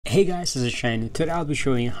Hey guys, this is Shainu. Today I'll be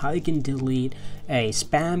showing you how you can delete a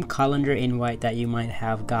spam calendar invite that you might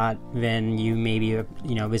have got when you maybe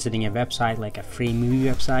visiting a website like a free movie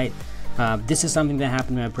website. This is something that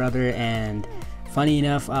happened to my brother, and funny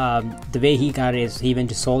enough, the way he got it is he went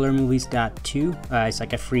to solarmovies.to. It's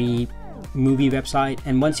like a free movie website,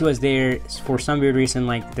 and once he was there, for some weird reason,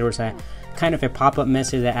 like there was a kind of a pop-up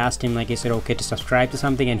message that asked him, like, is it okay to subscribe to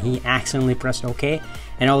something, and he accidentally pressed okay,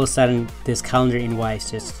 and all of a sudden this calendar invite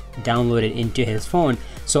just downloaded into his phone.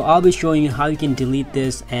 So I'll be showing you how you can delete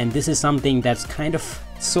this, and this is something that's kind of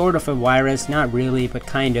sort of a virus, not really, but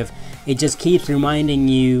kind of. It just keeps reminding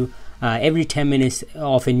you every 10 minutes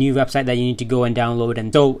of a new website that you need to go and download,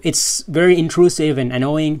 and so it's very intrusive and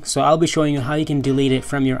annoying. So I'll be showing you how you can delete it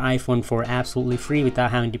from your iPhone for absolutely free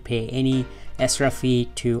without having to pay any extra fee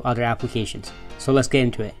to other applications. So let's get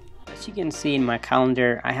into it. As you can see in my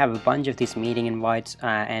calendar, I have a bunch of these meeting invites,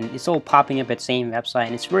 and it's all popping up at the same website,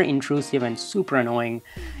 and it's very intrusive and super annoying.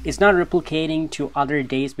 It's not replicating to other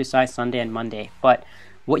days besides Sunday and Monday, but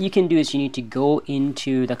what you can do is you need to go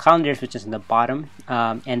into the calendars, which is in the bottom,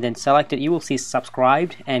 and then select it. You will see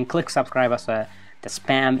subscribed, and click subscribe as the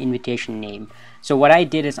spam invitation name. So what I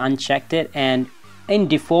did is unchecked it, and in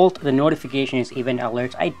default the notification is event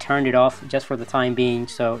alerts. I turned it off just for the time being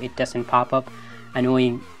so it doesn't pop up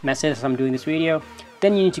annoying messages as I'm doing this video.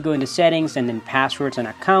 Then you need to go into settings and then passwords and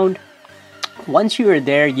account. Once you are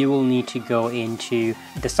there, you will need to go into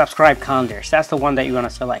the subscribe calendars. That's the one that you want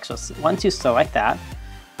to select. So once you select that,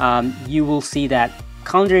 you will see that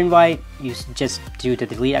calendar invite. You just do the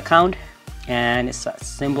delete account, and it's as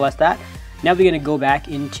simple as that. Now we're going to go back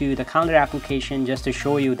into the calendar application just to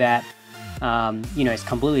show you that it's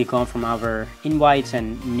completely gone from our invites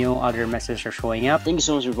and no other messages are showing up. Thank you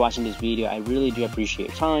so much for watching this video. I really do appreciate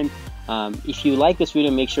your time. If you like this video,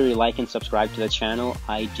 make sure you like and subscribe to the channel.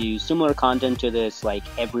 I do similar content to this like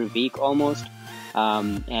every week almost,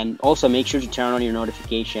 and also make sure to turn on your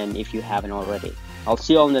notification if you haven't already. I'll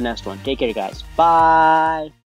see you all in the next one. Take care, guys. Bye.